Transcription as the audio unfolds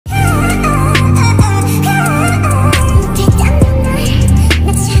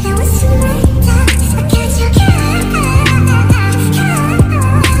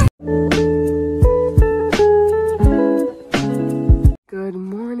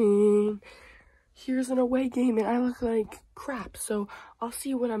morning. Here's an away game and I look like crap, so I'll see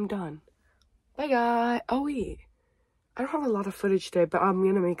you when I'm done. Bye, guys. Oh, wait. I don't have a lot of footage today, but I'm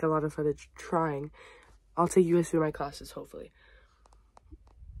gonna make a lot of footage trying. I'll take you guys through my classes, hopefully.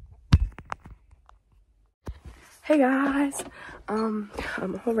 Hey, guys. I'm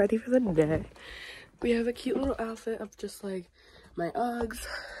all ready for the day. We have a cute little outfit of just, like, my Uggs,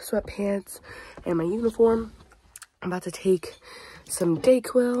 sweatpants, and my uniform. I'm about to take some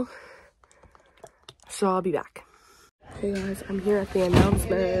Dayquil, so I'll be back. Hey guys, I'm here at the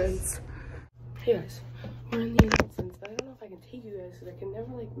announcements. Hey guys, we're in the announcements, but I don't know if I can take you guys because I can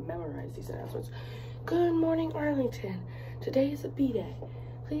never like memorize these announcements. Good morning, Arlington. Today is a B-Day.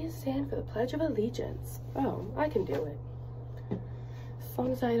 Please stand for the Pledge of Allegiance. Oh, I can do it. As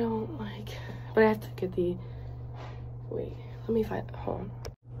long as I don't like, but I have to get the, wait, let me find, hold on.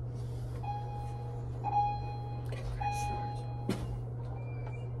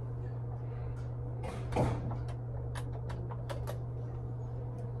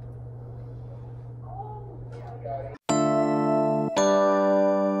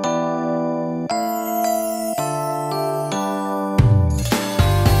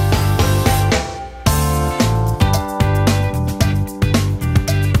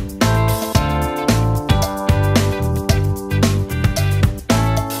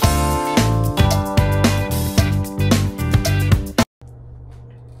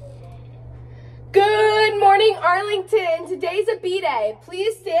 Good morning, Arlington. Today's a B-Day.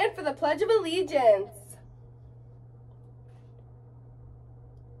 Please stand for the Pledge of Allegiance.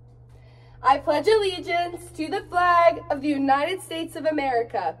 I pledge allegiance to the flag of the United States of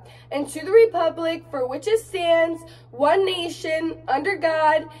America and to the republic for which it stands, one nation, under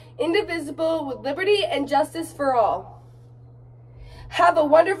God, indivisible, with liberty and justice for all. Have a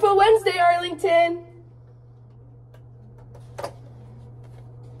wonderful Wednesday, Arlington.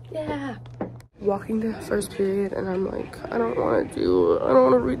 Yeah. Walking to first period and I'm like, I don't want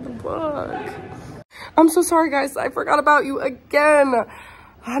to read the book. I'm so sorry, guys. I forgot about you again.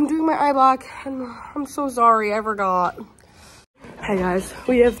 I'm doing my eye block and I'm so sorry. I forgot. Hey guys,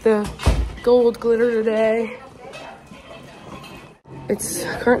 we have the gold glitter today. It's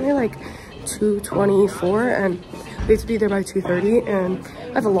currently like 2:24 and we have to be there by 2:30 and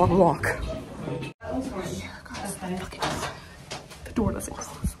I have a long walk. Guys, look at this. The door doesn't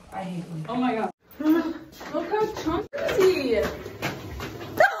close. Oh my god. Look how chunky.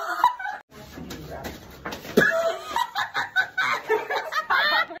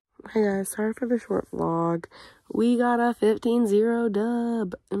 Hey guys, sorry for the short vlog. We got a 15-0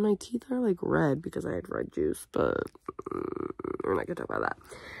 dub. And my teeth are like red because I had red juice, but we're not gonna talk about that.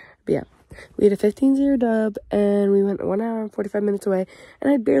 But yeah, we had a 15-0 dub and we went 1 hour and 45 minutes away.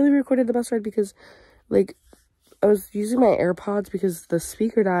 And I barely recorded the bus ride because like I was using my AirPods because the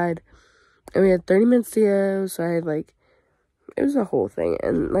speaker died. And we had 30 minutes to go, so I had, like, it was a whole thing.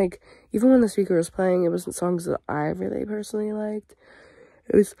 And, like, even when the speaker was playing, it wasn't songs that I really personally liked.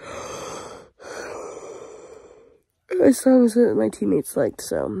 It was songs that my teammates liked,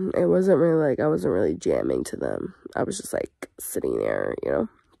 so it wasn't really, like, I wasn't really jamming to them. I was just, like, sitting there, you know?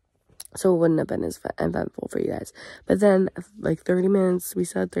 So it wouldn't have been as eventful for you guys. But then, like, 30 minutes, we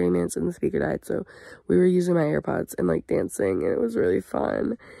still had 30 minutes and the speaker died, so we were using my AirPods and, like, dancing, and it was really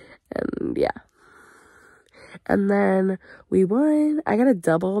fun. And yeah, and then we won. I got a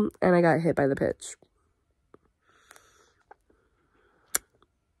double and I got hit by the pitch.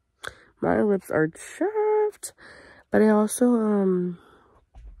 My lips are chapped, but I also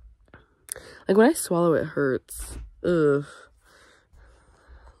like when I swallow it hurts. Ugh,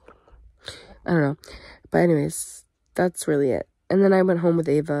 I don't know, but anyways, that's really it. And then I went home with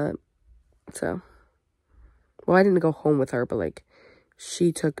Ava, so well, I didn't go home with her, but like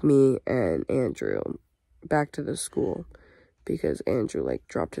she took me and Andrew back to the school because Andrew, like,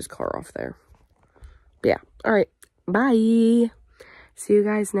 dropped his car off there. But yeah. All right. Bye. See you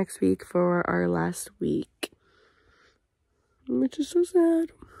guys next week for our last week. Which is so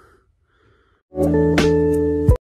sad.